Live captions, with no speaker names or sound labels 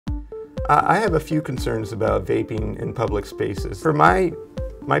I have a few concerns about vaping in public spaces. For my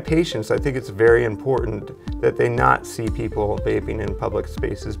patients, I think it's very important that they not see people vaping in public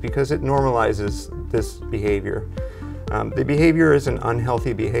spaces because it normalizes this behavior. The behavior is an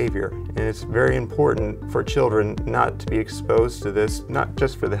unhealthy behavior, and it's very important for children not to be exposed to this, not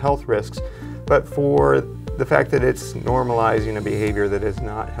just for the health risks, but for the fact that it's normalizing a behavior that is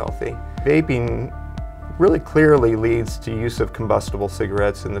not healthy. Vaping really clearly leads to use of combustible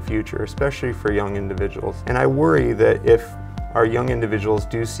cigarettes in the future, especially for young individuals. And I worry that if our young individuals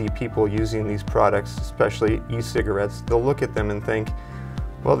do see people using these products, especially e-cigarettes, they'll look at them and think,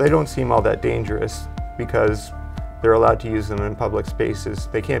 well, they don't seem all that dangerous because they're allowed to use them in public spaces.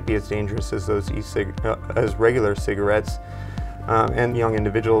 They can't be as dangerous as those as regular cigarettes. And young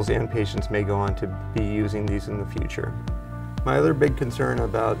individuals and patients may go on to be using these in the future. My other big concern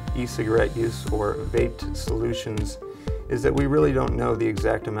about e-cigarette use or vaped solutions is that we really don't know the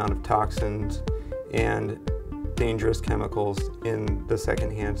exact amount of toxins and dangerous chemicals in the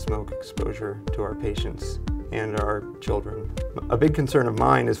secondhand smoke exposure to our patients and our children. A big concern of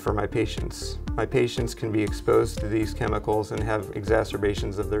mine is for my patients. My patients can be exposed to these chemicals and have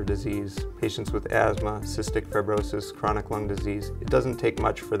exacerbations of their disease. Patients with asthma, cystic fibrosis, chronic lung disease. It doesn't take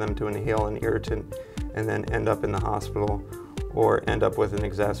much for them to inhale an irritant and then end up in the hospital or end up with an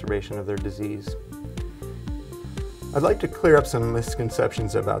exacerbation of their disease. I'd like to clear up some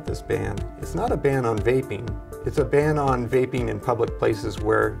misconceptions about this ban. It's not a ban on vaping. It's a ban on vaping in public places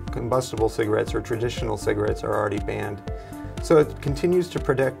where combustible cigarettes or traditional cigarettes are already banned. So it continues to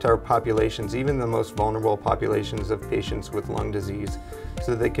protect our populations, even the most vulnerable populations of patients with lung disease,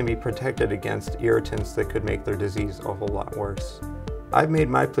 so they can be protected against irritants that could make their disease a whole lot worse. I've made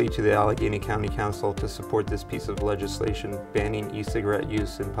my plea to the Allegheny County Council to support this piece of legislation banning e-cigarette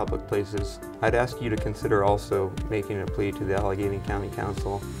use in public places. I'd ask you to consider also making a plea to the Allegheny County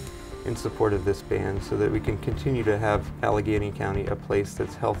Council in support of this ban so that we can continue to have Allegheny County a place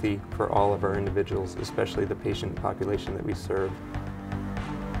that's healthy for all of our individuals, especially the patient population that we serve.